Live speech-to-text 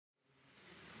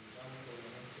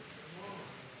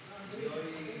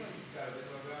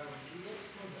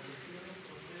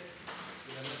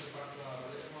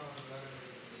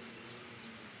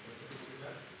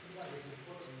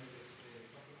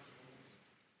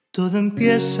Todo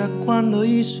empieza cuando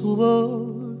oí su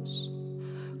voz,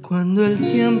 cuando el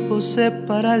tiempo se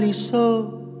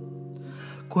paralizó,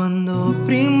 cuando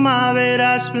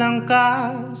primaveras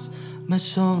blancas me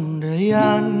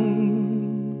sonreían.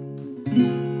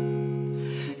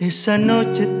 Esa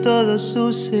noche todo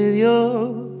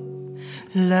sucedió,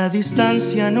 la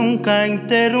distancia nunca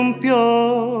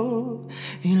interrumpió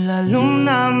y la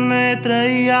luna me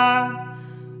traía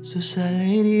sus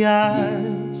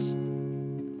alegrías.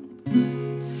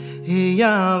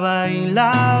 Ella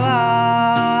bailaba,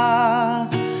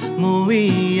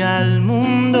 movía al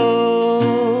mundo,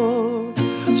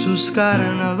 sus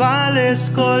carnavales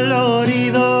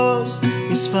coloridos,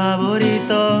 mis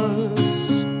favoritos.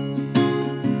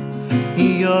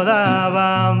 Y yo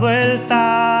daba vueltas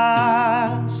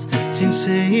sin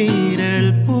seguir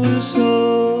el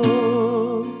pulso,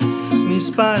 mis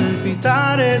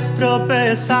palpitares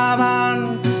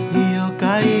tropezaban y yo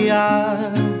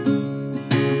caía.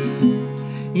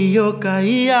 Y yo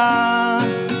caía.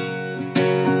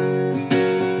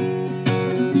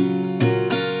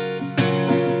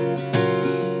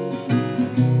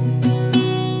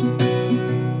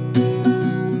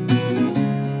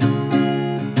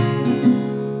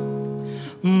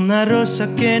 Una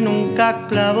rosa que nunca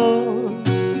clavó,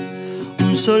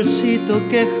 un solcito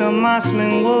que jamás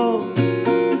menguó,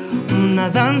 una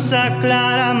danza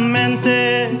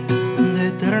claramente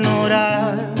de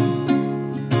ternura.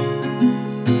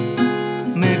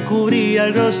 Cubría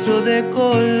el rostro de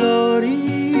color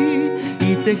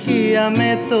y tejía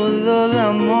método de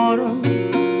amor.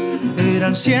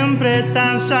 Eran siempre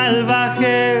tan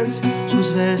salvajes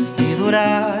sus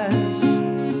vestiduras.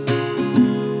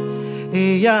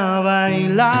 Ella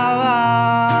bailaba,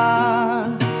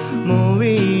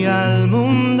 movía al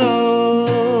mundo,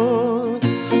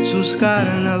 sus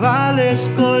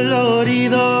carnavales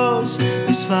coloridos,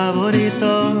 mis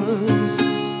favoritos.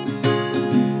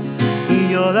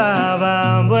 Yo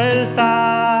daba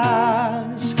vueltas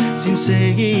sin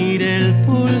seguir el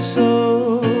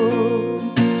pulso,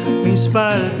 mis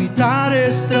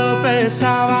palpitares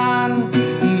tropezaban